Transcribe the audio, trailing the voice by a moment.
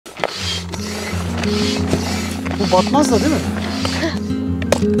Bu batmaz da değil mi?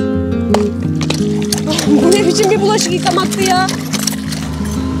 Bu ne biçim bir bulaşık yıkamaktı ya?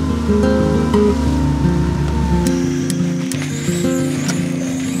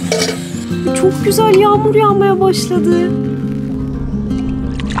 Çok güzel yağmur yağmaya başladı.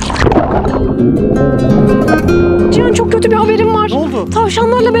 Cihan, çok kötü bir haberim var. Ne oldu?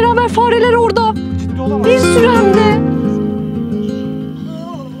 Tavşanlarla beraber fareler orada. Ciddi olamaz. Bir sürü hem de.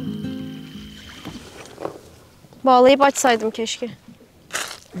 Bağlayıp açsaydım keşke.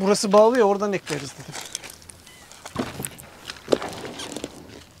 Burası bağlı ya, oradan ekleriz dedim.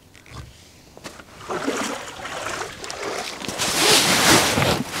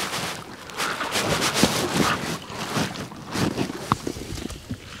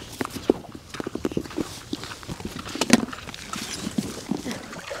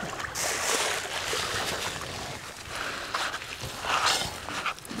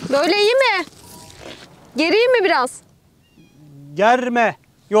 Böyle iyi mi? Geriyim mi biraz? Germe.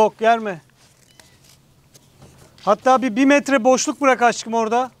 Yok, germe. Hatta bir metre boşluk bırak aşkım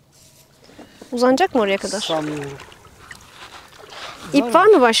orada. Uzanacak mı oraya kadar? Sanmıyorum. İp var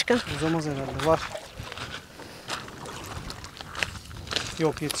mı başka? Uzamaz herhalde. Var.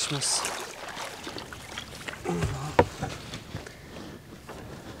 Yok, yetişmez.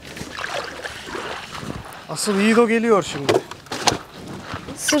 Asıl Yiğido geliyor şimdi.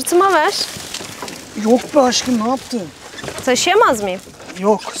 Sırtıma ver. Yok be aşkım, ne yaptın? Taşıyamaz mıyım?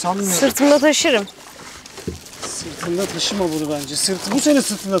 Yok, sanmıyorum. Sırtımda taşırım. Sırtında taşıma bunu bence. Bu seni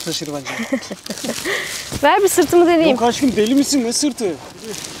sırtında taşır bence. Ver bir sırtımı deneyeyim. Yok aşkım, deli misin? Ne sırtı? 1,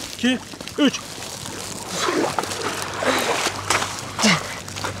 2, 3.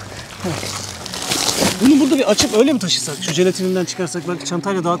 Bunu burada bir açıp öyle mi taşısak? Şu jelatininden çıkarsak belki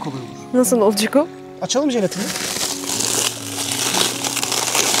çantayla daha kolay olur. Nasıl olacak o? Açalım jelatini.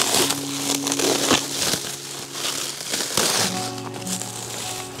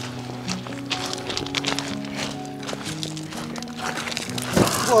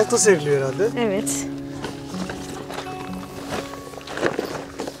 Bu alta seriliyor herhalde. Evet.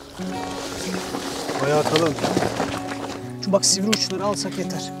 Bayağı kalın. Şu bak, sivri uçları alsak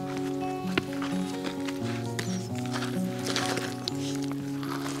yeter.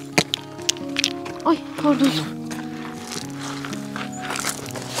 Ay pardon.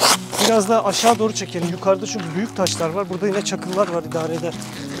 Biraz daha aşağı doğru çekelim. Yukarıda çünkü büyük taşlar var. Burada yine çakıllar var, idare eder.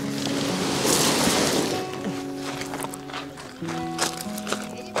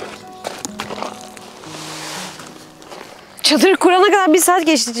 Çadırı kurana kadar 1 saat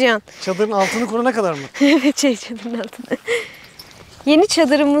geçti Cihan. Çadırın altını kurana kadar mı? Evet, çadırın altında. Yeni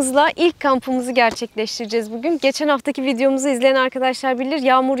çadırımızla ilk kampımızı gerçekleştireceğiz bugün. Geçen haftaki videomuzu izleyen arkadaşlar bilir,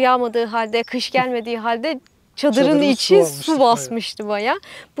 yağmur yağmadığı halde, kış gelmediği halde çadırın içi su basmıştı bayağı.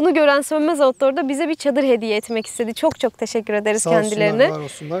 Bunu gören Sönmez Outdoor da bize bir çadır hediye etmek istedi. Çok çok teşekkür ederiz kendilerine. Sağ olsunlar, var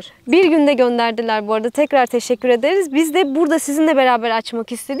olsunlar. Bir günde gönderdiler bu arada. Tekrar teşekkür ederiz. Biz de burada sizinle beraber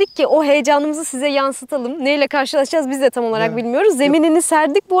açmak istedik ki o heyecanımızı size yansıtalım. Neyle karşılaşacağız biz de tam olarak bilmiyoruz. Zeminini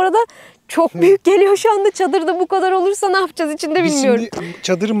serdik bu arada. Çok büyük geliyor şu anda, çadırda bu kadar olursa ne yapacağız içinde bilmiyorum. Biz şimdi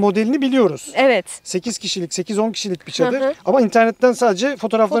çadırın modelini biliyoruz. Evet. 8 kişilik, 8-10 kişilik bir çadır. Ama internetten sadece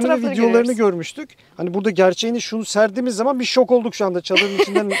fotoğraflarını ve videolarını görüyoruz. Görmüştük. Hani burada gerçeğini şunu serdiğimiz zaman bir şok olduk şu anda. Çadırın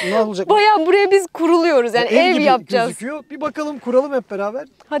içinden ne olacak? Bayağı buraya biz kuruluyoruz. Yani ev gibi yapacağız. Gözüküyor. Bir bakalım, kuralım hep beraber.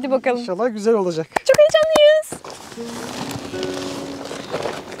 Hadi bakalım. İnşallah güzel olacak. Çok heyecanlıyız.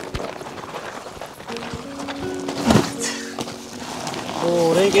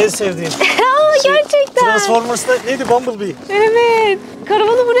 Oo, renk en sevdiğim. Gerçekten. Transformers'ta neydi? Bumblebee. Evet.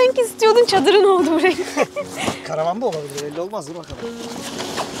 Karavanı bu renk istiyordun, çadırın oldu bu renk. Karavan da olabilir, belli olmaz. Dur bakalım.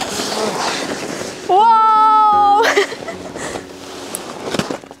 Wow.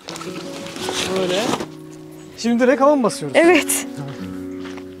 Böyle. Şimdi direkt hava mı basıyoruz? Evet.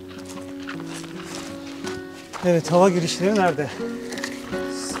 Evet, hava girişleri nerede?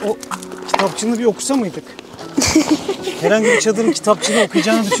 O kitapçığını bir okusa mıydık? Herhangi bir çadırın kitapçığını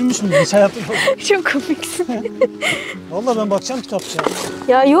okuyacağını düşünmüş müydün hiç hayatında? Çok komiksin. Vallahi ben bakacağım kitapçıya.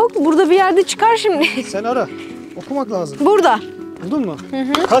 Ya yok, burada bir yerde çıkar şimdi. Sen ara. Okumak lazım. Burada. Buldun mu?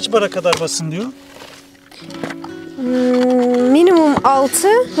 Hı. Kaç bara kadar basın diyor? Minimum 6,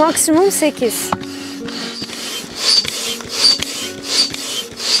 maksimum 8.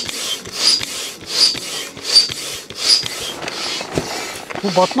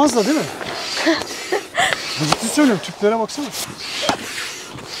 Bu batmaz da değil mi? Ciddi söylüyorum, tüplere baksana.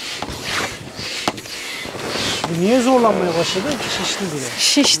 Bu niye zorlanmaya başladı? Şişti diye.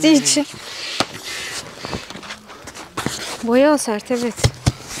 Şiştiği için. Bayağı sert, evet.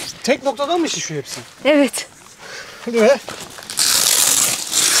 Tek noktadan mı şişiyor hepsi? Evet. Hadi be.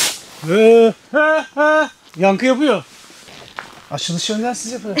 Yankı yapıyor. Açılışı önden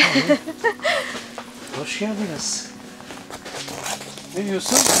siz yapın efendim. Hoş geldiniz. Ne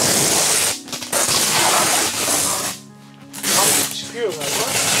diyorsun? Tam çıkıyor galiba.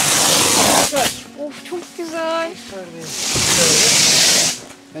 Süper. Of çok güzel. Şöyle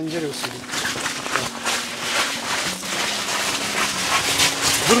pencere usulü.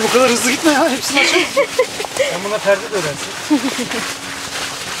 Dur bu kadar hızlı gitme ya. Hepsini açalım. Sen buna perde de ödersin.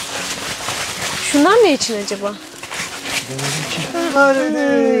 Şunlar ne için acaba?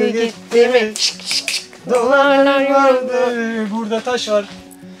 Vardı gitti mi? Dolarlar vardı. Burada taş var.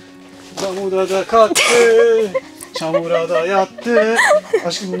 Damuda da kattı. Çamura da yattı.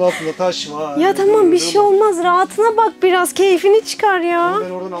 Aşkım bunun altında taş var. Ya tamam bir şey olmaz. Rahatına bak biraz. Keyfini çıkar ya. Ben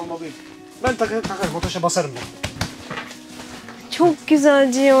oradan almalıyım. Ben takarım. O taşa basarım ben. Çok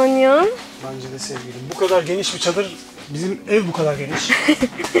güzel Cihan ya. Bence de sevgilim. Bu kadar geniş bir çadır. Bizim ev bu kadar geniş.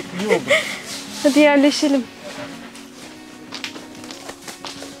 İyi oldu. Hadi yerleşelim.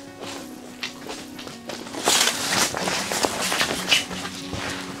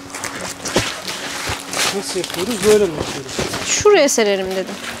 Nasıl yapıyoruz? Böyle mi yapıyoruz? Şuraya sererim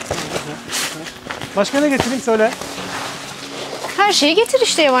dedim. Başka ne getireyim söyle. Her şeyi getir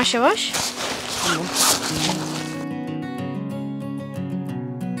işte yavaş yavaş. Tamam.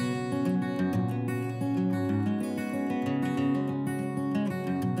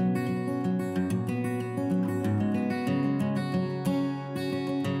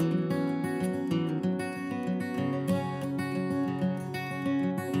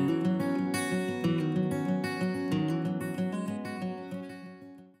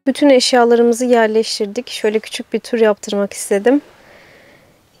 Bütün eşyalarımızı yerleştirdik. Şöyle küçük bir tur yaptırmak istedim.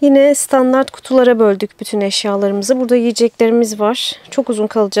 Yine standart kutulara böldük bütün eşyalarımızı. Burada yiyeceklerimiz var. Çok uzun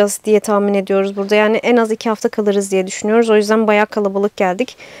kalacağız diye tahmin ediyoruz burada. Yani en az 2 hafta kalırız diye düşünüyoruz. O yüzden bayağı kalabalık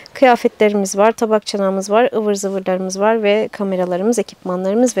geldik. Kıyafetlerimiz var, tabak çanağımız var, ıvır zıvırlarımız var ve kameralarımız,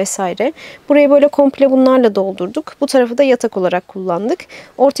 ekipmanlarımız vesaire. Burayı böyle komple bunlarla doldurduk. Bu tarafı da yatak olarak kullandık.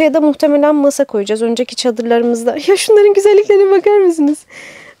 Ortaya da muhtemelen masa koyacağız. Önceki çadırlarımızda... Ya şunların güzelliklerine bakar mısınız?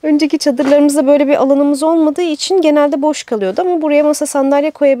 Önceki çadırlarımızda böyle bir alanımız olmadığı için genelde boş kalıyordu. Ama buraya masa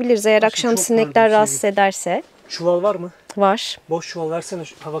sandalye koyabiliriz eğer akşam sinekler rahatsız ederse. Çuval var mı? Var. Boş çuval versene.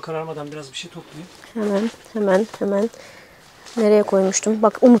 Hava kararmadan biraz bir şey toplayayım. Hemen. Nereye koymuştum?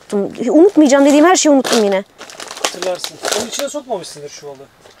 Bak unuttum. Unutmayacağım dediğim her şeyi unuttum yine. Hatırlarsın. Onun içine sokmamışsındır çuvalı.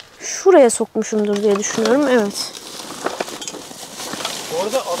 Şuraya sokmuşumdur diye düşünüyorum. Evet. Bu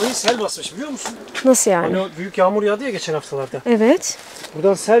arada adayı sel basmış biliyor musun? Nasıl yani? Hani o büyük yağmur yağdı ya geçen haftalarda. Evet.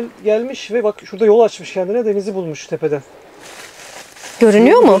 Buradan sel gelmiş ve bak şurada yol açmış kendine, denizi bulmuş tepeden.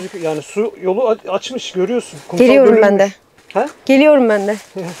 Görünüyor mu? Yani su yolu açmış, görüyorsun. Kumsal Geliyorum görünmüş. ben de. Ha? Geliyorum ben de.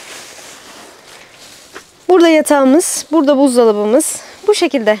 Burada yatağımız, burada buzdolabımız. Bu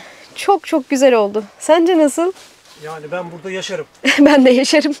şekilde. Çok çok güzel oldu. Sence nasıl? Yani ben burada yaşarım. Ben de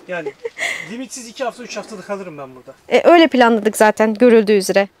yaşarım. Yani limitsiz 2 hafta 3 haftada kalırım ben burada. Öyle planladık zaten görüldüğü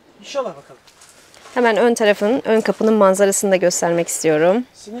üzere. İnşallah bakalım. Hemen ön kapının manzarasını da göstermek istiyorum.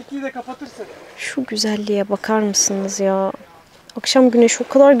 Sinekliği de kapatırsak. Şu güzelliğe bakar mısınız ya? Akşam güneşi o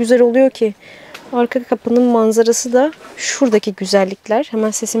kadar güzel oluyor ki. Arka kapının manzarası da şuradaki güzellikler.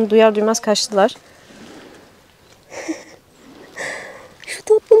 Hemen sesimi duyar duymaz kaçtılar. Şu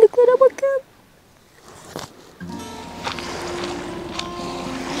tatlılıklara bakın.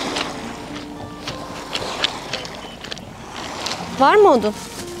 Var mı odun?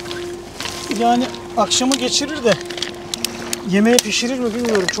 Yani akşamı geçirir de yemeği pişirir mi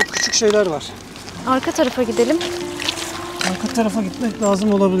bilmiyorum. Çok küçük şeyler var. Arka tarafa gidelim. Arka tarafa gitmek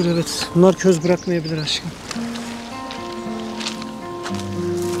lazım olabilir, evet. Bunlar köz bırakmayabilir aşkım.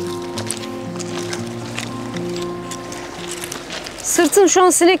 Sırtın şu an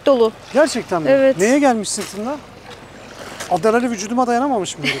sinek dolu. Gerçekten mi? Evet. Neye gelmiş sırtında? Adaları vücuduma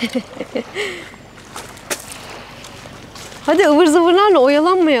dayanamamış mı? Hadi ıvır zıvırlarla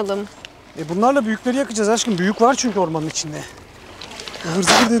oyalanmayalım. Bunlarla büyükleri yakacağız aşkım. Büyük var çünkü ormanın içinde. Ivır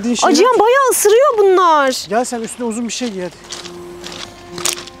zıvır dediğin şey. Acıyan bayağı ısırıyor bunlar. Gel sen üstüne uzun bir şey giy hadi.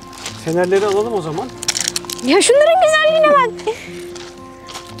 Fenerleri alalım o zaman. Ya şunların güzelliğine bak.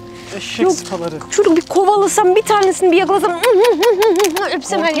 Eşek sıpaları. Şurada bir kovalasam, bir tanesini bir yakalasam,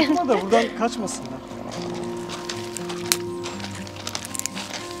 öpsem her Korkutma da buradan kaçmasınlar.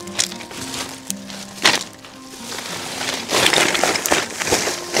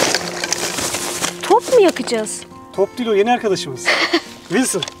 Top mu yakacağız? Top değil o, yeni arkadaşımız.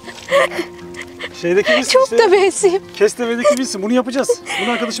 Wilson. Şeydeki Wilson Çok işte. da benziyor. Kesteme'deki Wilson. Bunu yapacağız.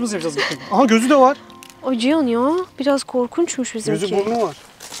 Bunu arkadaşımız yapacağız. Aha gözü de var. Acıyan ya. Biraz korkunçmuş bizimki. Gözü burnu var.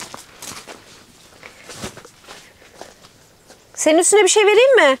 Senin üstüne bir şey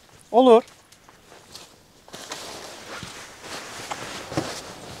vereyim mi? Olur.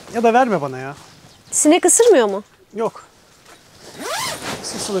 Ya da verme bana ya. Sinek ısırmıyor mu? Yok.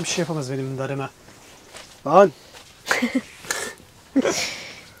 Isırsa da bir şey yapamaz benim darıma. Lan.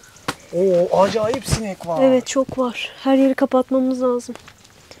 Oo, acayip sinek var. Evet, çok var. Her yeri kapatmamız lazım.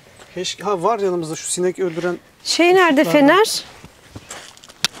 Keşke, var yanımızda şu sinek öldüren. Şey nerede, fener?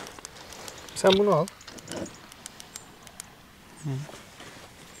 Sen bunu al.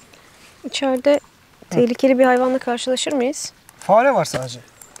 İçeride tehlikeli bir hayvanla karşılaşır mıyız? Fare var sadece.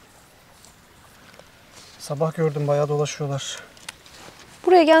 Sabah gördüm, bayağı dolaşıyorlar.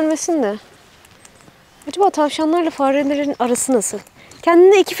 Buraya gelmesin de. Acaba tavşanlarla farelerin arası nasıl?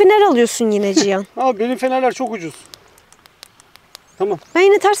 Kendine 2 fener alıyorsun yine Cihan. Abi benim fenerler çok ucuz. Tamam. Ben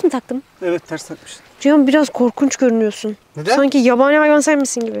yine ters mi taktım? Evet, ters takmışsın. Cihan biraz korkunç görünüyorsun. Neden? Sanki yabani hayvan sen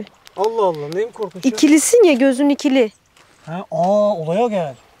misin gibi. Allah Allah, neyim korkunç ya? İkilisin ya, gözün ikili. Ha, olaya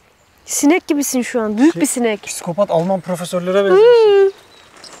gel. Sinek gibisin şu an. Büyük bir sinek. Psikopat Alman profesörlere benziyorsun.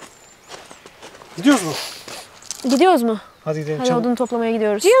 Gidiyoruz mu? Gidiyoruz mu? Hadi gidelim. Hadi Çabuk. odun toplamaya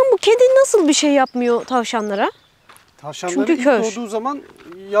gidiyoruz. Cihan, bu kedi nasıl bir şey yapmıyor tavşanlara? Tavşanları Çünkü ilk kör. doğduğu zaman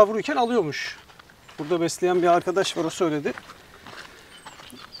yavruyken alıyormuş. Burada besleyen bir arkadaş var, o söyledi.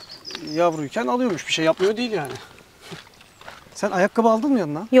 Yavruyken alıyormuş, bir şey yapmıyor değil yani. Sen ayakkabı aldın mı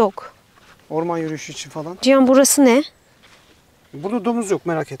yanına? Yok. Orman yürüyüşü için falan. Cihan, burası ne? Burada domuz yok,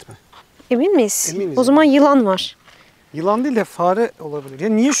 merak etme. Emin miyiz? Eminiz. O zaman yılan var. Yılan değil de fare olabilir. Ya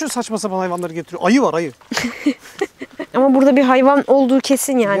niye şu saçma sapan hayvanları getiriyor? Ayı var, ayı. Ama burada bir hayvan olduğu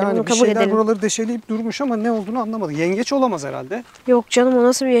kesin yani. Bunu bir kabul şeyler edelim. buraları deşeleyip durmuş ama ne olduğunu anlamadım. Yengeç olamaz herhalde. Yok canım, o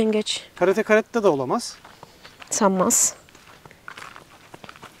nasıl bir yengeç? Karette de olamaz. Sanmaz.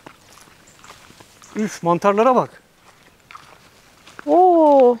 Üf, mantarlara bak.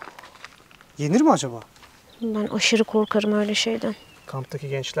 Oo. Yenir mi acaba? Ben aşırı korkarım öyle şeyden. Kamptaki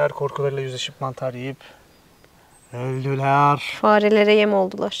gençler korkularıyla yüzleşip mantar yiyip öldüler. Farelere yem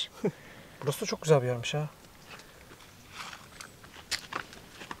oldular. Burası da çok güzel bir yermiş ha.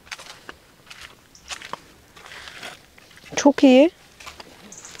 Çok iyi.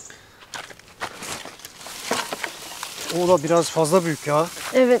 O da biraz fazla büyük ya.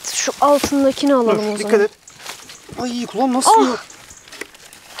 Evet, şu altındakini alalım o zaman. Dikkat et. Ay, kulağım nasıl yiyor?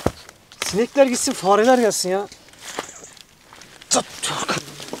 Sinekler gitsin, fareler gelsin ya.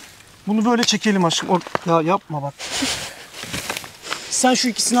 Bunu böyle çekelim aşkım. Ya yapma bak. Sen şu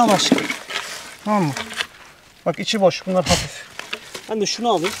ikisini al aşkım. Tamam mı? Bak, içi boş. Bunlar hafif. Ben de şunu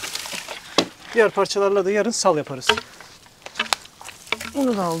alayım. Diğer parçalarla da yarın sal yaparız.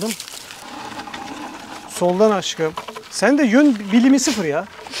 Bunu da aldım. Soldan aşkım. Sen de yön bilimi sıfır ya.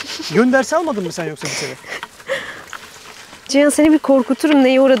 Yön dersi almadın mı sen yoksa bir sene? Cihan, seni bir korkuturum,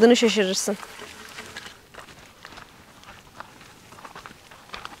 neye uğradığını şaşırırsın.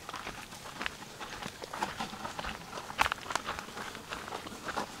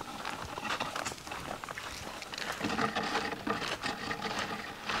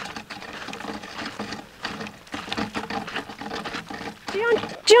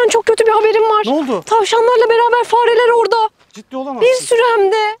 Cihan, çok kötü bir haberim var. Ne oldu? Tavşanlarla beraber fareler orada. Ciddi olamazsın. Bir sürü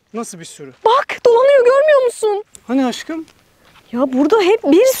hem de. Nasıl bir sürü? Bak, dolanıyor, görmüyor musun? Hani aşkım? Ya burada hep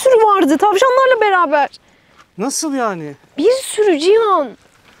bir sürü vardı tavşanlarla beraber. Nasıl yani? Bir sürü Cihan.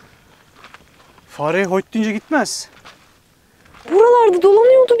 Fare hoyt deyince gitmez. Buralarda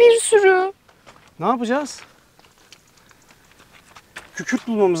dolanıyordu bir sürü. Ne yapacağız? Kükürt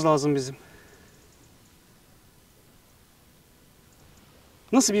bulmamız lazım bizim.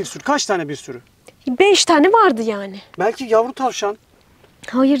 Nasıl bir sürü? Kaç tane bir sürü? 5 tane vardı yani. Belki yavru tavşan.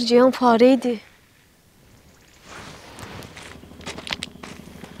 Hayır Cihan, fareydi.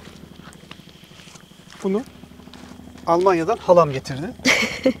 Bunu Almanya'dan halam getirdi.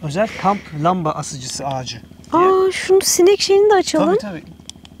 Özel kamp lamba asıcısı ağacı diye. Aa, şunu sinek şeyini de açalım. Tabii.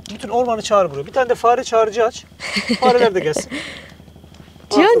 Bütün ormanı çağır buraya. Bir tane de fare çağırıcı aç. Fareler de gelsin.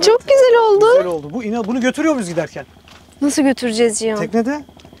 Cihan, Aslında çok güzel oldu. güzel oldu. Bunu götürüyor muyuz giderken? Nasıl götüreceğiz Cihan? Teknede.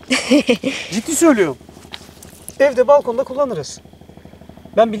 Ciddi söylüyorum. Evde balkonda kullanırız.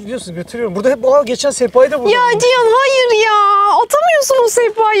 Ben biliyorsun götürüyorum. Burada hep geçen sehpayı da burada. Ya Cihan, hayır ya. Atamıyorsun o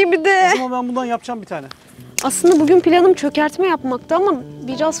sehpayı bir de. O zaman ben bundan yapacağım bir tane. Aslında bugün planım çökertme yapmaktı ama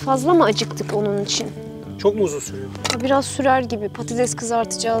biraz fazla mı acıktık onun için? Çok mu uzun sürüyor? Biraz sürer gibi. Patates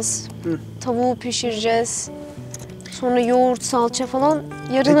kızartacağız. Hı. Tavuğu pişireceğiz. Sonra yoğurt, salça falan.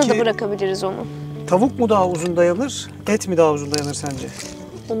 Yarına da Peki- bırakabiliriz onu. Tavuk mu daha uzun dayanır, et mi daha uzun dayanır sence?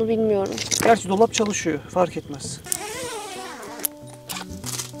 Onu bilmiyorum. Gerçi dolap çalışıyor, fark etmez.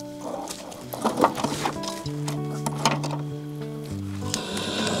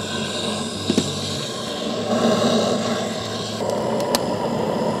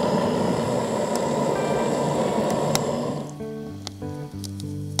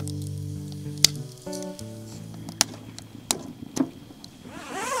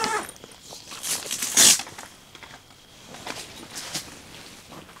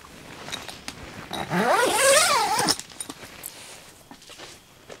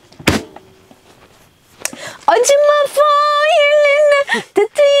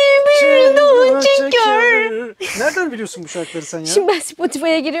 biliyorsun bu şarkıları sen ya? Şimdi ben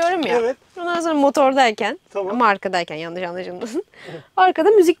Spotify'a giriyorum ya. Evet. Ondan sonra motordayken Tamam. ama arkadayken yanlış anlaşılmasın. Arkada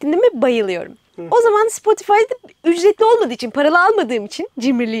müzik dinlemeye bayılıyorum. O zaman Spotify'da ücretli olmadığı için, paralı almadığım için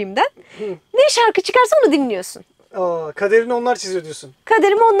cimriliğimden ne şarkı çıkarsa onu dinliyorsun. Aa, kaderini onlar çiziyor diyorsun.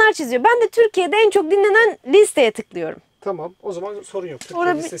 Kaderimi onlar çiziyor. Ben de Türkiye'de en çok dinlenen listeye tıklıyorum. Tamam. O zaman sorun yok. Türkiye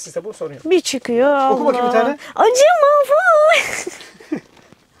Orada listesi bu, sorun yok. Bir çıkıyor. Oku bakayım bir tane. Acıma falan.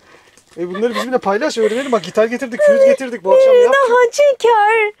 Bunları bizimle paylaş, öğrenelim. Bak gitar getirdik, flüt getirdik bu akşam. Ne yapacağız? Daha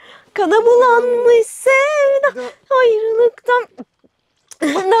çeker. Kana bulanmış sevda. Ayrılıktan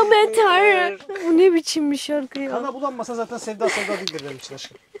da beter. Bu ne biçim bir şarkı ya. Kana bulanmasa zaten sevda değildir benim için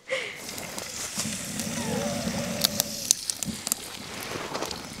aşkım.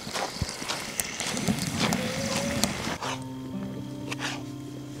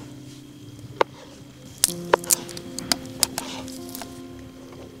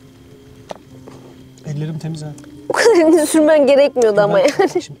 Ellerim temiz ha. O kadarını sürmen gerekmiyordu ama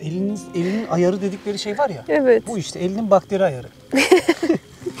yani. Şimdi elinin ayarı dedikleri şey var ya. Evet. Bu işte elinin bakteri ayarı.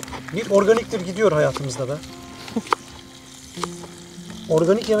 Bir organiktir gidiyor hayatımızda be.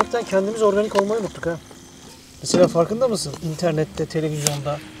 Organik yemekten kendimiz organik olmayı unuttuk ha. Mesela farkında mısın? İnternette,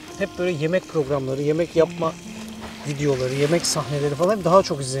 televizyonda hep böyle yemek programları, yemek yapma videoları, yemek sahneleri falan daha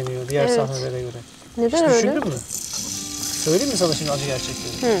çok izleniyor diğer Evet. sahnelere göre. Neden Hiç öyle? düşündün mü? Söyleyeyim mi sana şimdi acı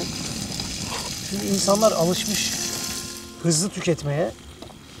gerçekleri? Çünkü insanlar alışmış hızlı tüketmeye.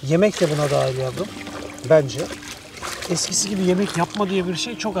 Yemek de buna dahil yavrum. Bence. Eskisi gibi yemek yapma diye bir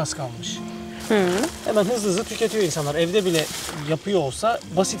şey çok az kalmış. Hemen hızlı tüketiyor insanlar. Evde bile yapıyor olsa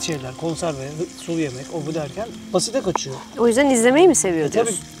basit şeyler, konserve, sulu yemek, o bu derken basite kaçıyor. O yüzden izlemeyi mi seviyor Tabii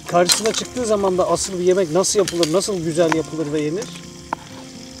diyorsun? karşısına çıktığı zaman da asıl bir yemek nasıl yapılır, nasıl güzel yapılır ve yenir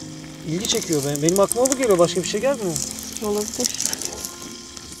ilgi çekiyor. Benim aklıma bu geliyor, başka bir şey gelmiyor. Olabilir.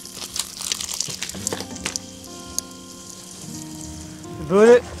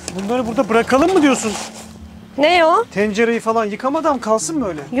 Böyle bunları burada bırakalım mı diyorsun? Ne o? Tencereyi falan yıkamadan kalsın mı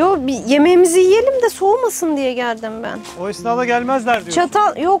öyle? Yo, bir yemeğimizi yiyelim de soğumasın diye geldim ben. O esnada gelmezler diyorsun.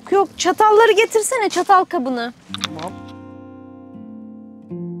 Çatal yok çatalları getirsene, çatal kabını. Tamam.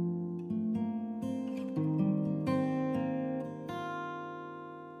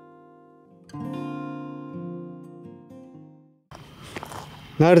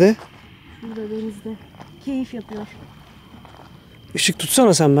 Nerede? Burada denizde. Keyif yapıyor. Işık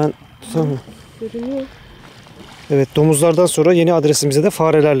tutsana sen, ben tutamam. Görünüyor. Evet, domuzlardan sonra yeni adresimize de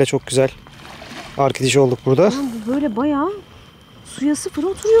farelerle çok güzel arkadaş olduk burada. Lan bu böyle bayağı suya sıfır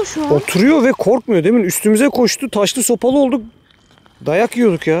oturuyor şu an. Oturuyor ve korkmuyor. Demin üstümüze koştu, taşlı sopalı olduk. Dayak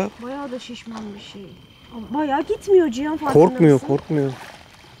yiyorduk ya. Bayağı da şişman bir şey. Ama bayağı gitmiyor Cihan, farkında Korkmuyor, mısın? korkmuyor.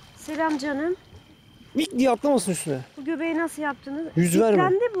 Selam canım. Mik diye atlamasın üstüne. Bu göbeği nasıl yaptınız? Yüz verme.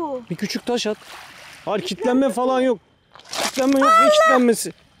 Kitlendi bu. Bir küçük taş at. Hayır, kitlenme falan yok. Kitlenme yok, ne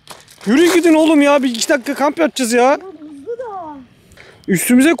kitlenmesi? Yürü gidin oğlum ya, bir 2 dakika kamp yapacağız ya. Buzlu da.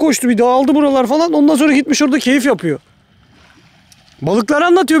 Üstümüze koştu, bir dağıldı buralar falan. Ondan sonra gitmiş orada keyif yapıyor. Balıklar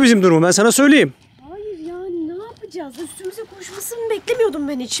anlatıyor bizim durumu, ben sana söyleyeyim. Hayır yani ne yapacağız? Üstümüze koşmasını beklemiyordum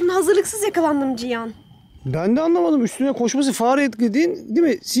ben hiç. Şimdi hazırlıksız yakalandım Cihan. Ben de anlamadım. Üstüne koşması fare etkilediğin, değil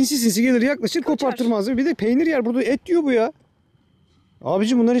mi? Sinsi sinsi gelir yaklaşır, kopartırmaz. Bir de peynir yer. Burada et yiyor bu ya.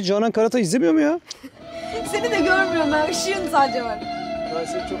 Abicim bunları hiç Canan Karatay izlemiyor mu ya? Seni de görmüyorum ben. Işığın sadece var. Ben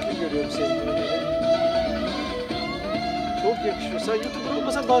seni çok iyi görüyorum sevgili. Çok yakışıyor. Sen YouTube'da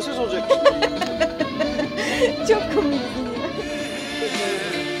olmasan daha söz olacak. Çok komiksin ya.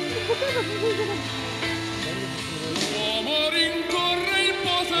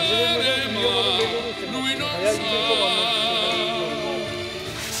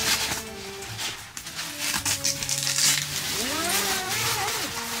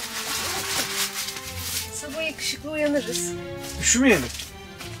 Sabah yakışıklı uyanırız. Üşümeyelim.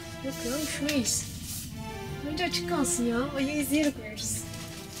 Yok ya, üşümeyiz. Önce açık kalsın ya. Ayı izleyerek uyuruz.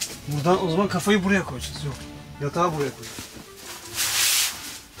 Buradan o zaman kafayı buraya koyacağız. Yok. Yatağı buraya koyacağız.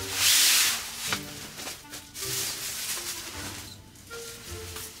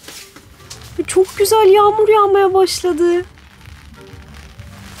 Çok güzel yağmur yağmaya başladı.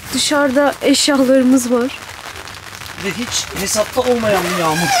 Dışarıda eşyalarımız var. Ve hiç hesapta olmayan bir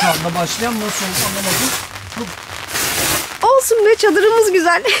yağmur şu anda başlayan, nasıl oldu anlamadım. Çok Olsun be, çadırımız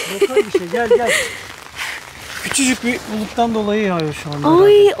güzel. lokal bir şey. Gel. Küçücük bir buluttan dolayı yağıyor şu anda.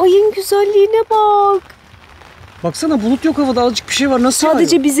 Ay, ayın güzelliğine bak. Baksana, bulut yok havada, azıcık bir şey var. Nasıl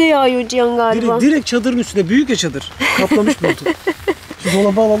Sadece yağıyor? bize yağıyor Cihan galiba. Direkt çadırın üstünde. Büyük ya çadır. Kaplamış bulutu. Şu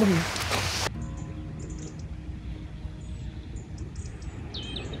dolabı alalım mı?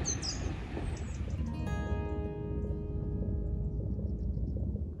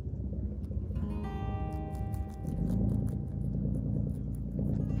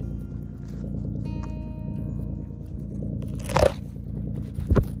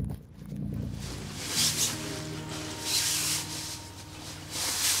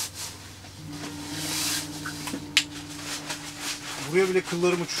 bile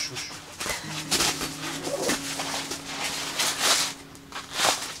kıllarım uçuşmuş.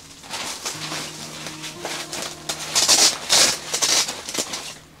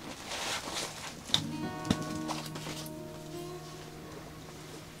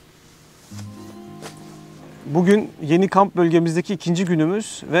 Bugün yeni kamp bölgemizdeki ikinci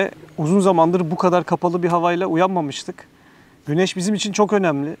günümüz ve uzun zamandır bu kadar kapalı bir havayla uyanmamıştık. Güneş bizim için çok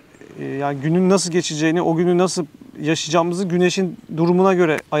önemli. Yani günün nasıl geçeceğini, o günü nasıl yaşayacağımızı güneşin durumuna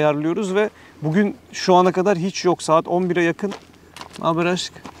göre ayarlıyoruz ve bugün şu ana kadar hiç yok. Saat 11'e yakın. Ne haber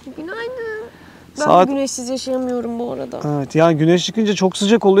aşk? Günaydın. Ben güneşsiz yaşayamıyorum bu arada. Evet, yani güneş çıkınca çok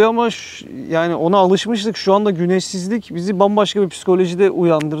sıcak oluyor ama yani ona alışmıştık. Şu anda güneşsizlik bizi bambaşka bir psikolojide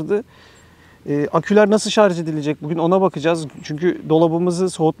uyandırdı. Aküler nasıl şarj edilecek? Bugün ona bakacağız. Çünkü dolabımızı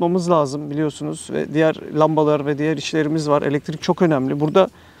soğutmamız lazım biliyorsunuz. Ve diğer lambalar ve diğer işlerimiz var. Elektrik çok önemli. Burada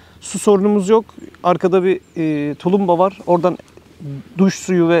su sorunumuz yok. Arkada bir tulumba var. Oradan duş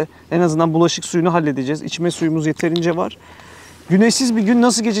suyu ve en azından bulaşık suyunu halledeceğiz. İçme suyumuz yeterince var. Güneşsiz bir gün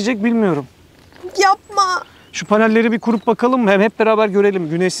nasıl geçecek bilmiyorum. Yapma. Şu panelleri bir kurup bakalım mı? Hem hep beraber görelim.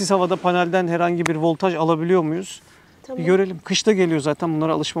 Güneşsiz havada panelden herhangi bir voltaj alabiliyor muyuz? Tamam. Bir görelim. Kışta geliyor zaten.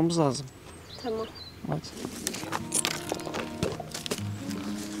 Bunlara alışmamız lazım. Tamam. Hadi.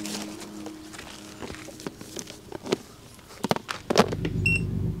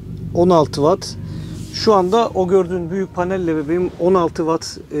 ...16 watt. Şu anda o gördüğün büyük panelle bebeğim 16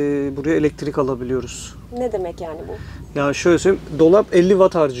 watt buraya elektrik alabiliyoruz. Ne demek yani bu? Ya şöyle söyleyeyim, dolap 50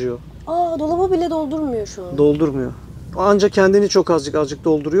 watt harcıyor. Dolabı bile doldurmuyor şu an. Doldurmuyor. Ancak kendini çok azıcık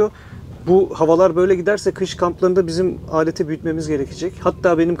dolduruyor. Bu havalar böyle giderse kış kamplarında bizim aleti büyütmemiz gerekecek.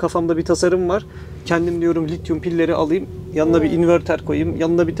 Hatta benim kafamda bir tasarım var. Kendim diyorum lityum pilleri alayım. Yanına bir inverter koyayım.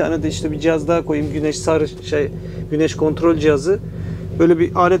 Yanına bir tane de işte bir cihaz daha koyayım. Güneş kontrol cihazı. Böyle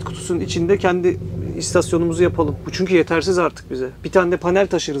bir alet kutusunun içinde kendi istasyonumuzu yapalım. Bu çünkü yetersiz artık bize. Bir tane de panel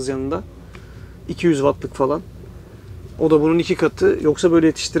taşırız yanında. 200 wattlık falan. O da bunun 2 katı. Yoksa böyle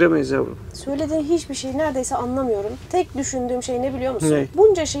yetiştiremeyiz yavrum. Söylediğin hiçbir şeyi neredeyse anlamıyorum. Tek düşündüğüm şey ne biliyor musun? Ne?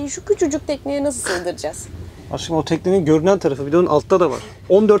 Bunca şeyi şu küçücük tekneye nasıl sığdıracağız? Aslında o teknenin görünen tarafı. Bir de onun altta da var.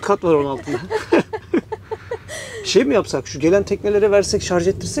 14 kat var onun altında. Şey mi yapsak? Şu gelen teknelere versek, şarj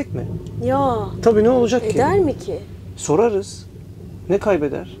ettirsek mi? Ya. Tabii, ne olacak ki? Eder mi ki? Sorarız. Ne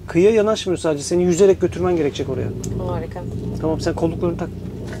kaybeder? Kıyıya yanaşmıyor sadece. Seni yüzerek götürmen gerekecek oraya. Harika. Tamam, sen kolluklarını tak.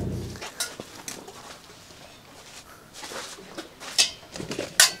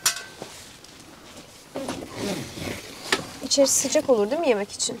 İçerisi sıcak olur değil mi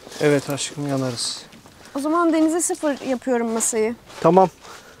yemek için? Evet aşkım, yanarız. O zaman denize 0 yapıyorum masayı. Tamam.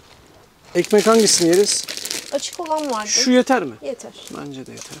 Ekmek hangisini yeriz? Açık olan vardı. Şu yeter mi? Yeter. Bence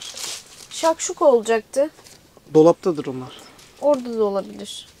de yeter. Şakşuka olacaktı. Dolaptadır onlar. Orada da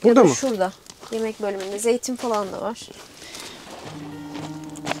olabilir. Burada ya da mı? Şurada. Yemek bölümünde. Zeytin falan da var.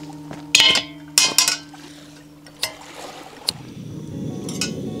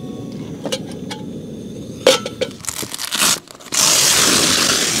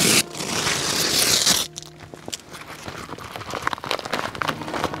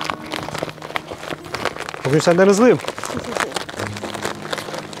 Bugün senden hızlıyım.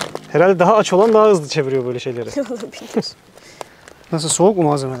 Herhalde daha aç olan daha hızlı çeviriyor böyle şeyleri. Olabilir. Nasıl, soğuk mu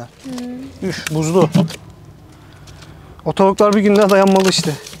malzemeler? Üf, buzlu. O tavuklar bir gün daha dayanmalı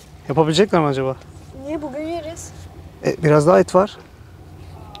işte. Yapabilecekler mi acaba? Niye, bugün yeriz? Biraz daha et var.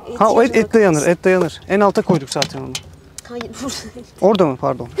 Et O et yarına dayanır, kalsın. et dayanır. En alta koyduk zaten onu. Hayır, burada değil. Orada mı?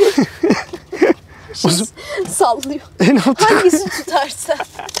 Pardon. Sallıyor. En alta. Hangisi tutarsa.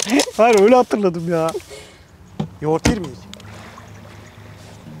 Hayır, öyle hatırladım ya. Yoğurt yer miyiz?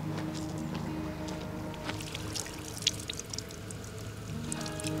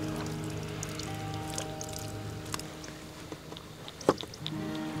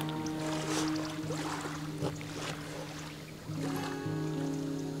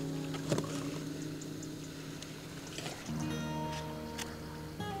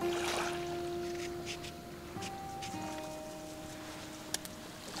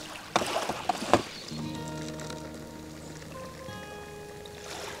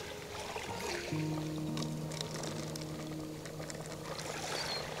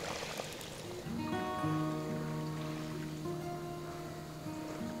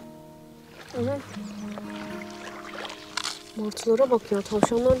 Evet. Martılara bak ya,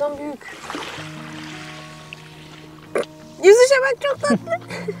 tavşanlardan büyük. Yüzüşe bak, çok tatlı.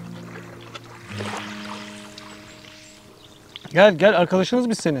 Gel arkadaşınız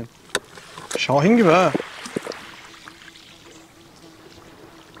biz senin. Şahin gibi ha.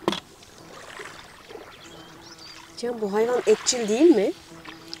 Can, bu hayvan etçil değil mi?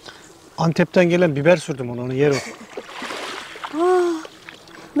 Antep'ten gelen biber sürdüm onu yer o.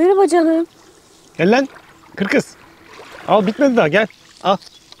 Merhaba canım. Gel lan. Kır kız. Al bitmedi daha gel. Al.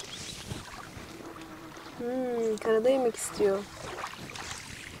 Karada yemek istiyor.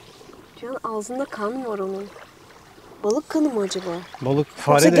 Cihan ağzında kan var onun. Balık kanı mı acaba? Balık,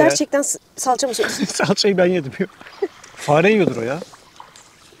 fare Yoksa de ya. gerçekten salça mı söylüyorsun? Salçayı ben yedim. Fare yiyordur o ya.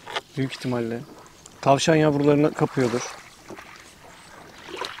 Büyük ihtimalle. Tavşan yavrularını kapıyordur.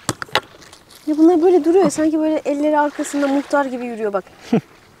 Ya bunlar böyle duruyor ya, sanki böyle elleri arkasında muhtar gibi yürüyor bak.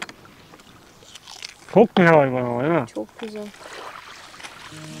 Çok güzel hayvan ama değil mi? Çok güzel.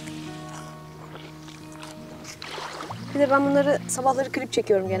 Bir de ben bunları sabahları klip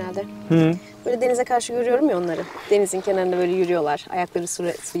çekiyorum genelde. Hı. Böyle denize karşı görüyorum ya onları. Denizin kenarında böyle yürüyorlar. Ayakları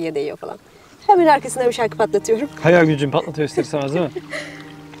suya değiyor falan. Hemen arkasına bir şarkı patlatıyorum. Hayal gücünü patlatıyor ister istemez değil mi?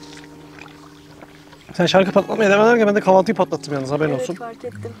 Sen şarkı patlatmaya devam ederken ben de kahvaltıyı patlattım yalnız, haberin olsun. Evet, fark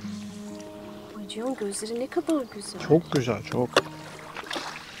ettim. Ay Cihan, gözleri ne kadar güzel. Çok güzel, çok.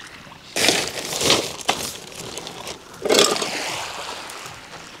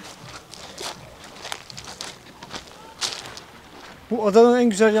 Bu adanın en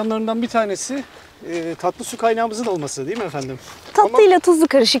güzel yanlarından bir tanesi tatlı su kaynağımızın olması değil mi efendim? Tatlıyla tuzlu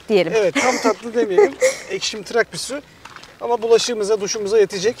karışık diyelim. Evet, tam tatlı demeyelim. Ekşimtırak bir su. Ama bulaşığımıza, duşumuza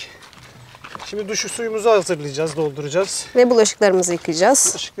yetecek. Şimdi duşu suyumuzu hazırlayacağız, dolduracağız. Ve bulaşıklarımızı yıkayacağız.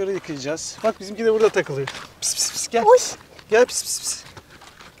 Bulaşıkları yıkayacağız. Bak bizimki de burada takılıyor. Pis pis pis gel. Oy. Gel pis pis pis.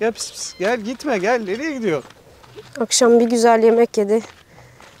 Gel pis pis. Gel gitme gel. Nereye gidiyor? Akşam bir güzel yemek yedi.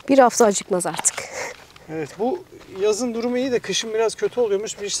 Bir hafta acıkmaz artık. Evet, bu yazın durumu iyi de kışın biraz kötü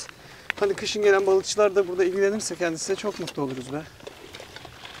oluyormuş. Biz hani kışın gelen balıkçılar da burada ilgilenirse kendisiyle çok mutlu oluruz be.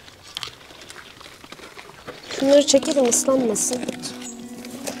 Şunları çekelim, ıslanmasın.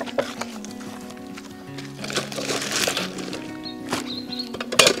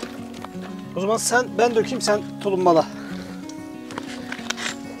 O zaman ben dökeyim, sen tulumbala.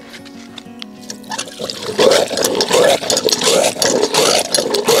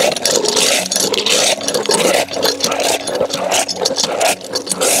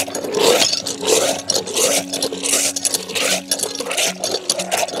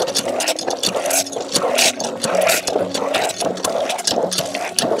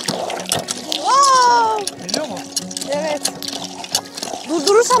 Geliyor mu? Evet.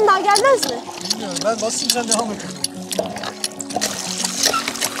 Durdurursam daha gelmez mi? Bilmiyorum. Ben basayım, sen devam et.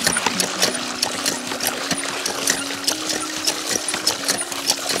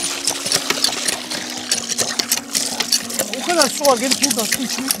 O kadar su var, gelip buradan su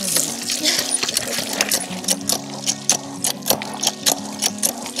içmek ne demek?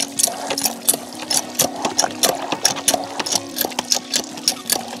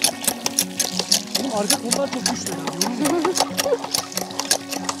 Oğlum arka kollar çok güçlü.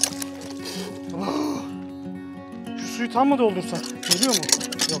 Şu suyu tam mı doldursak? Geliyor mu?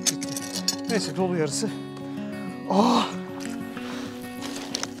 Yok, gitti. Neyse, dolu yarısı. Ah!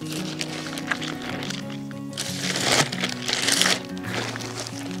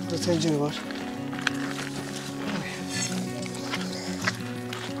 Burada tencere var.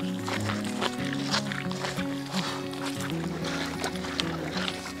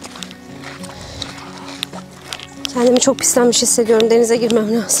 Kendimi çok pislenmiş hissediyorum. Denize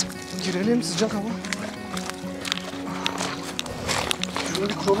girmem lazım. Girelim, sıcak hava. Şurada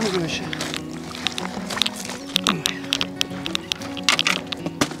bir kuralım güneşi.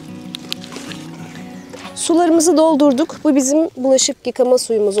 Sularımızı doldurduk. Bu bizim bulaşık yıkama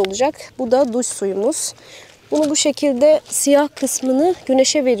suyumuz olacak. Bu da duş suyumuz. Bunu bu şekilde siyah kısmını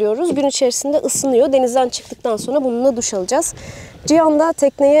güneşe veriyoruz. Gün içerisinde ısınıyor. Denizden çıktıktan sonra bununla duş alacağız. Cihan da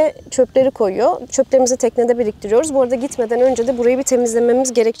tekneye çöpleri koyuyor. Çöplerimizi teknede biriktiriyoruz. Bu arada gitmeden önce de burayı bir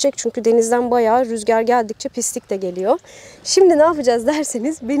temizlememiz gerekecek. Çünkü denizden bayağı rüzgar geldikçe pislik de geliyor. Şimdi ne yapacağız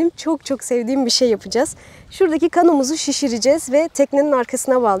derseniz, benim çok çok sevdiğim bir şey yapacağız. Şuradaki kanomuzu şişireceğiz ve teknenin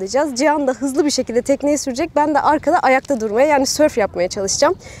arkasına bağlayacağız. Cihan da hızlı bir şekilde tekneyi sürecek. Ben de arkada ayakta durmaya, yani sörf yapmaya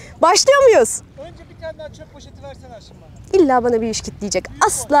çalışacağım. Başlıyor muyuz? Önce bir tane daha çöp poşeti versene şimdi bana. İlla bana bir iş kitleyecek.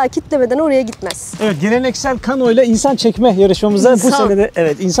 Asla kitlemeden oraya gitmez. Evet, geleneksel kanoyla insan çekme yarışmamıza bu sene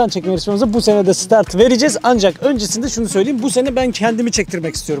de insan çekme yarışmamıza bu sene de start vereceğiz. Ancak öncesinde şunu söyleyeyim. Bu sene ben kendimi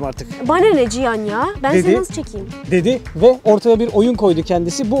çektirmek istiyorum artık. Bana ne Cihan ya? Ben seni nasıl çekeyim? Dedi ve ortaya bir oyun koydu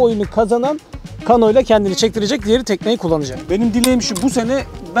kendisi. Bu oyunu kazanan kanoyla kendini çektirecek, diğeri tekneyi kullanacak. Benim dileğim şu: bu sene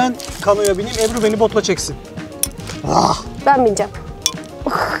ben kanoya bineyim, Ebru beni botla çeksin. Ah! Ben bineceğim.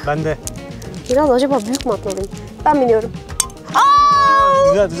 Ben de. Biraz acaba büyük mü atmalıyım? Ben biniyorum.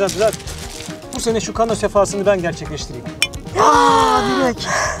 Güzel. Bu sene şu kano sefasını ben gerçekleştireyim. Direkt.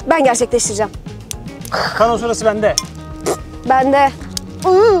 Ben gerçekleştireceğim. Kano sırası bende. Ben de.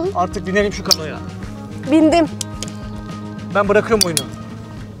 Artık binelim şu kanoya. Bindim. Ben bırakıyorum oyunu.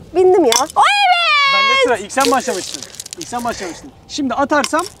 bindim ya. O evet! Bende sıra. İlk sen başlamıştın. İlk sen başlamıştın. Şimdi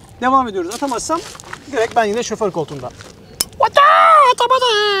atarsam devam ediyoruz. Atamazsam direkt ben yine şoför koltuğunda. Atamadı.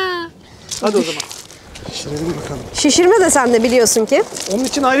 Hadi o zaman. Şişirelim bakalım. Şişirme de sen de biliyorsun ki. Onun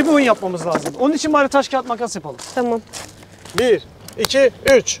için ayrı bir oyun yapmamız lazım. Onun için bari taş kağıt makas yapalım. Tamam. 1, 2,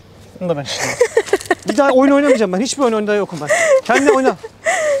 3. Bunu da ben şişireyim. Bir daha oyun oynamayacağım ben. Hiçbir oyunda yokum ben. Kendine oyna.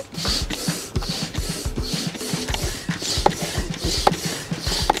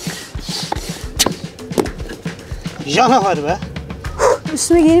 Canavar be.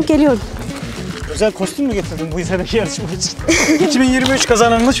 Üstüme giyinip geliyorum. Özel kostüm mü getirdin bu seneki yarışma için? 2023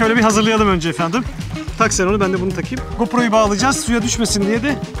 kazananını şöyle bir hazırlayalım önce efendim. Tak sen onu, ben de bunu takayım. GoPro'yu bağlayacağız. Suya düşmesin diye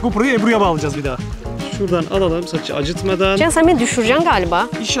de GoPro'yu Ebru'ya bağlayacağız bir daha. Şuradan alalım saçı acıtmadan. Can sen beni düşüreceksin galiba.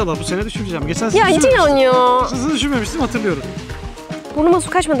 İnşallah bu sene düşüreceğim. Geçen Ya sene Cihan ya. Sizi düşürmemiştim, hatırlıyorum. Burnuma su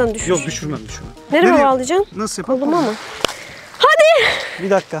kaçmadan düşür. Yok düşürmem. Nereye bağlayacaksın? Nasıl yapalım? Koluma mı? Hadi. Bir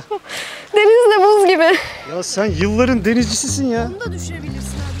dakika. Deniz de buz gibi. Ya sen yılların denizcisisin ya. Bunu da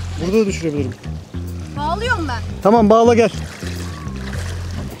düşürebilirsin abi. Burada da düşürebilirim. Bağlıyorum ben. Tamam bağla gel.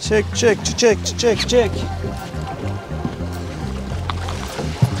 Çek.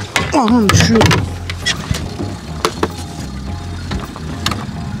 Anam düşüyor.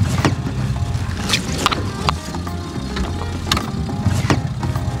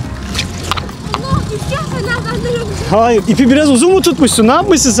 Allah rüzgar fenerden de yok. Hayır, ipi biraz uzun mu tutmuşsun? Ne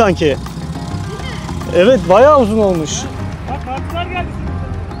yapmışsın sanki? Evet, bayağı uzun olmuş. Bak kartılar geldi.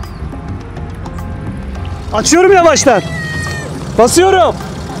 Açıyorum yavaştan. Basıyorum.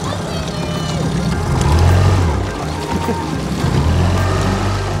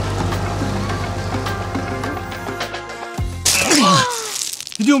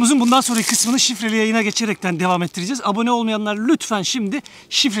 Videomuzun bundan sonraki kısmını şifreli yayına geçerekten devam ettireceğiz. Abone olmayanlar lütfen şimdi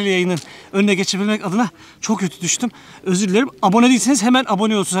şifreli yayının önüne geçebilmek adına çok kötü düştüm. Özür dilerim. Abone değilseniz hemen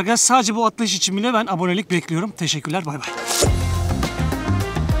abone olursunuz arkadaşlar. Sadece bu atlayış için bile ben abonelik bekliyorum. Teşekkürler. Bay bay.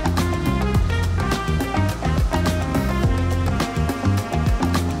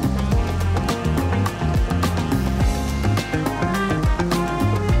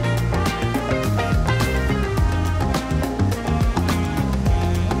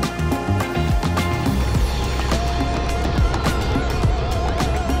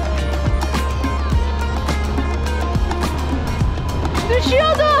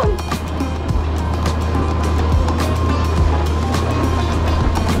 Düşüyordum.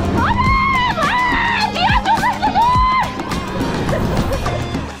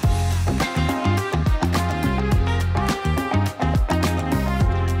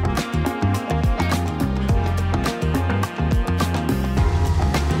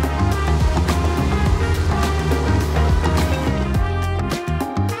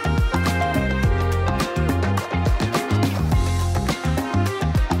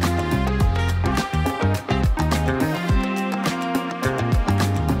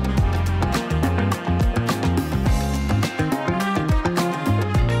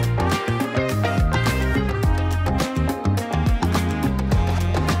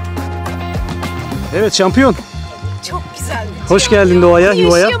 Evet şampiyon. Çok güzeldi. Hoş geldin doğaya,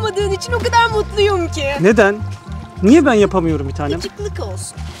 yuvaya. Yaşayamadığın için o kadar mutluyum ki. Neden? Niye ben yapamıyorum bir tanem? Gıcıklık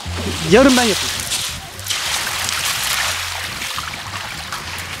olsun. Yarın ben yapayım.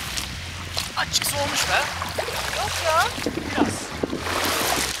 Açık su olmuş be. Yok ya. Biraz.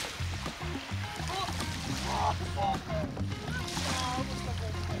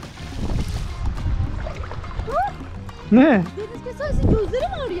 Ne? Deniz kesersin gözleri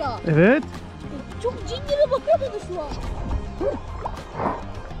var ya. Evet. Çok cin gibi bakıyor bana şu an.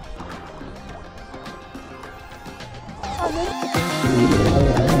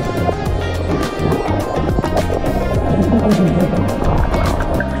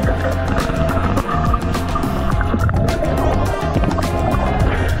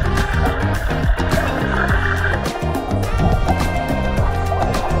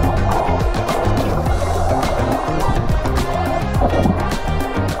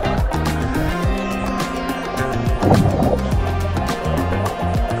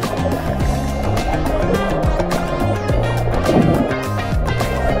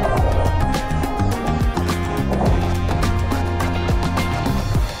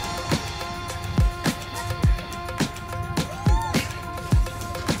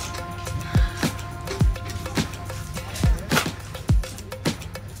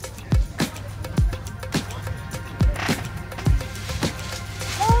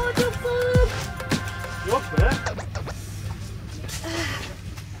 Yok be.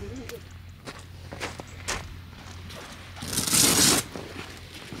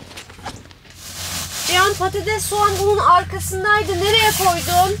 Cihan patates soğan bunun arkasındaydı. Nereye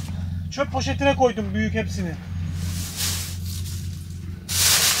koydun? Çöp poşetine koydum büyük hepsini.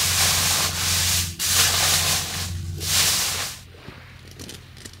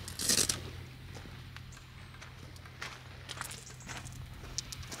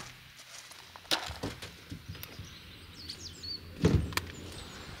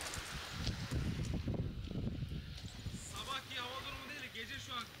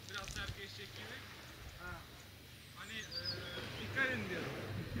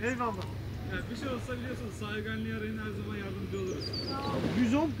 Eyvallah. Yani bir şey olsa biliyorsunuz sahilgenliği arayın, her zaman yardımcı oluruz.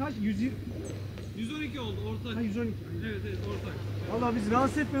 110 kaç? 120. 112 oldu ortak. Ha 112. Evet ortak. Valla biz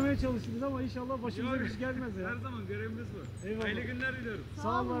rahatsız etmemeye çalışıyoruz ama inşallah başımıza bir şey gelmez ya. Her zaman görevimiz bu. Eyvallah. Hayırlı günler diliyorum.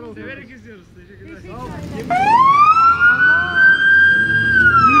 Sağ ol var olsun. Severek izliyoruz. Teşekkürler. Sağ ol.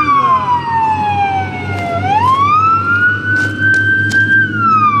 Yürü be.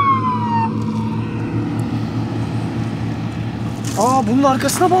 Aa bunun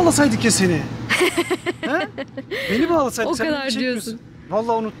arkasına bağlasaydık ya seni. He? Beni bağlasaydık. O sen kadar beni çekmiyorsun. diyorsun.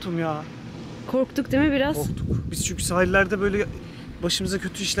 Vallahi unuttum ya. Korktuk değil mi biraz? Korktuk. Biz çünkü sahillerde böyle başımıza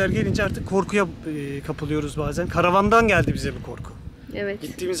kötü işler gelince artık korkuya kapılıyoruz bazen. Karavandan geldi bize bu korku. Evet.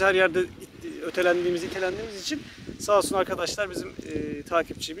 Gittiğimiz her yerde ötelendiğimiz, itelendiğimiz için sağ olsun arkadaşlar bizim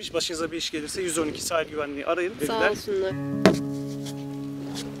takipçiymiş. Başınıza bir iş gelirse 112 sahil güvenliği arayın dediler. Sağ olsunlar.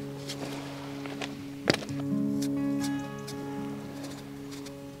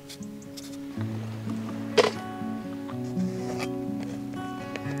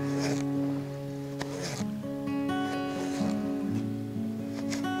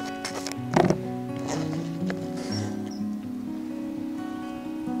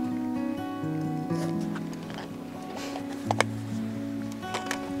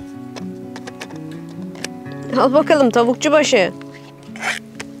 Al bakalım tavukçu başı.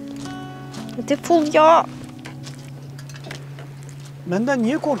 Hadi full ya. Benden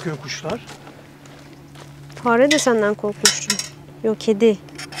niye korkuyor kuşlar? Fare de senden korkmuştu. Yok kedi.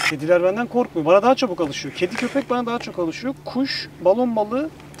 Kediler benden korkmuyor. Bana daha çabuk alışıyor. Kedi köpek bana daha çok alışıyor. Kuş, balon balığı,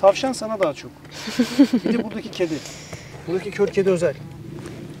 tavşan sana daha çok. Bir de buradaki kedi. Buradaki kör kedi özel.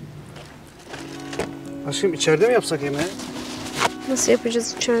 Aşkım içeride mi yapsak yemeği? Nasıl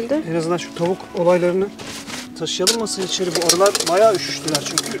yapacağız içeride? En azından şu tavuk olaylarını taşıyalım masaya içeri. Bu arılar bayağı üşüştüler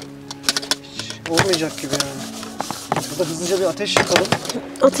çünkü. Hiç olmayacak gibi yani. Burada hızlıca bir ateş yakalım.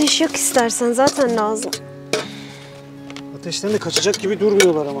 Ateş yak istersen zaten lazım. Ateşten de kaçacak gibi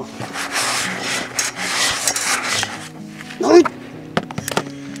durmuyorlar ama. Ay!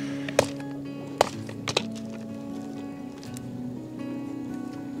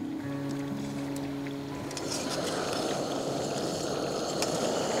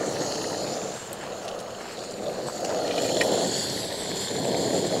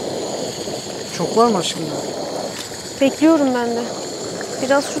 Çok var mı aşkım? Bekliyorum ben de.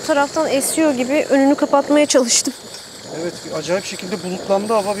 Biraz şu taraftan esiyor gibi önünü kapatmaya çalıştım. Evet, acayip şekilde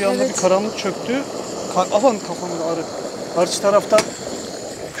bulutlandı hava, bir anda Evet. bir karanlık çöktü. Aman kafamda arı. Karşı taraftan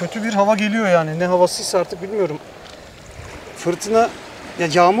kötü bir hava geliyor yani. Ne havasıysa artık bilmiyorum. Fırtına, ya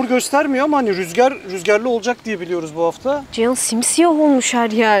yağmur göstermiyor ama hani rüzgarlı olacak diye biliyoruz bu hafta. Cihan simsiyah olmuş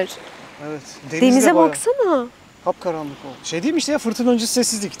her yer. Evet. Denize bayağı baksana. kapkaranlık oldu. Şey değil mi işte ya, fırtına öncesi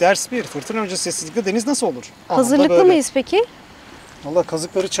sessizlik. Ders 1. Fırtına öncesi sessizlikte deniz nasıl olur? Aha, da Hazırlıklı böyle. mıyız peki? Vallahi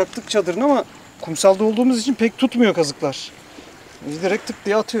kazıkları çaktık çadırın ama kumsalda olduğumuz için pek tutmuyor kazıklar. Direkt tık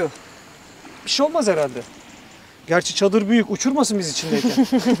diye atıyor. Bir şey olmaz herhalde. Gerçi çadır büyük, uçurmasın biz içindeyken.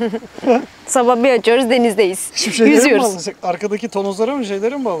 Sabah bir açıyoruz denizdeyiz. Şu şeylere mi Yüzüyoruz. bağlasak? Arkadaki tonozlara mı,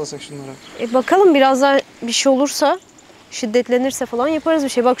 şeylere mi bağlasak şunlara? Bakalım biraz daha bir şey olursa, şiddetlenirse falan yaparız bir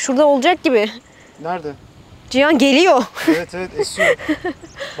şey. Bak şurada olacak gibi. Nerede? Cihan geliyor. Evet esiyor.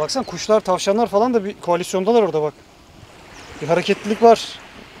 Baksana kuşlar, tavşanlar falan da bir koalisyondalar orada bak. Bir hareketlilik var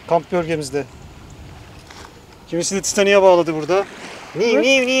kamp bölgemizde. Kimisi de Titanic'e bağladı burada.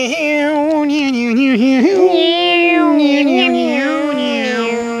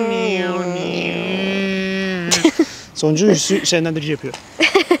 Sonucu şenlendirici yapıyor.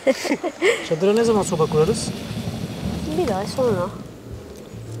 Çadıra ne zaman soba kurarız? Bir ay sonra.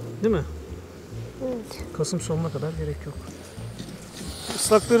 Değil mi? Evet. Kasım sonuna kadar gerek yok.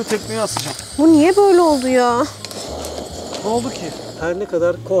 Islakları tekneye asacağım. Bu niye böyle oldu ya? Ne oldu ki? Her ne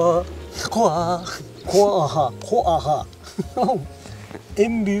kadar koaha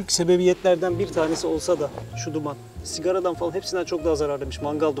en büyük sebebiyetlerden bir tanesi olsa da şu duman. Sigaradan falan hepsinden çok daha zararlıymış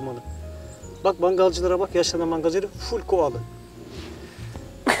mangal dumanı. Bak mangalcılara bak, yaşlanan mangalcıları full koalı.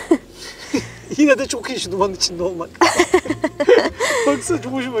 Yine de çok iyi şu dumanın içinde olmak. Baksana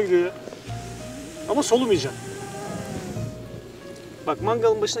çok hoşuma gidiyor ya. Ama solumayacağım. Bak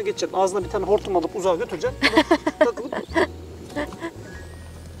mangalın başına geçeceksin. Ağzına bir tane hortum alıp uzağa götüreceksin. Takılıp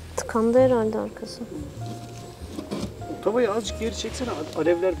Arkamda herhalde arkası. Tavayı azıcık geri çeksene.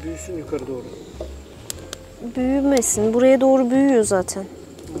 Alevler büyüsün yukarı doğru. Büyümesin. Buraya doğru büyüyor zaten.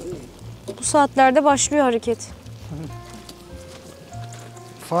 Bu saatlerde başlıyor hareket.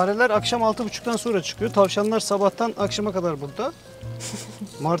 Fareler akşam 6.30'dan sonra çıkıyor. Tavşanlar sabahtan akşama kadar burada.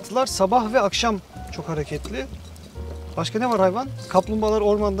 Martılar sabah ve akşam çok hareketli. Başka ne var hayvan? Kaplumbağalar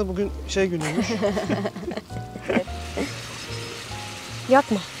ormanda bugün günüymüş.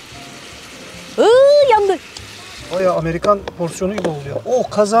 Yakma. Yandı. Baya Amerikan porsiyonu gibi oluyor. Oh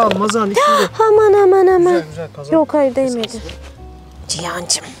kazağın mazağın içinde. Aman. Güzel güzel kazağın. Yok hayır değmedi.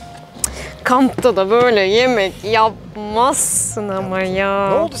 Cihancığım. Kampta da böyle yemek yapmazsın ama ya.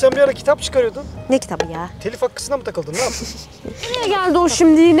 Ne oldu sen bir ara kitap çıkarıyordun? Ne kitabı ya? Telif hakkısına mı takıldın? Ne yaptın? Nereye geldi o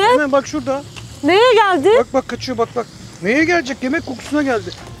şimdi yine? Hemen bak şurada. Neye geldi? Bak kaçıyor bak. Neye gelecek? Yemek kokusuna geldi.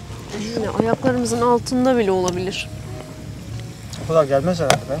 Yine ayaklarımızın altında bile olabilir. O kadar gelmez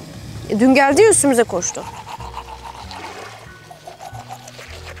herhalde be. Dün geldi ya üstümüze koştu.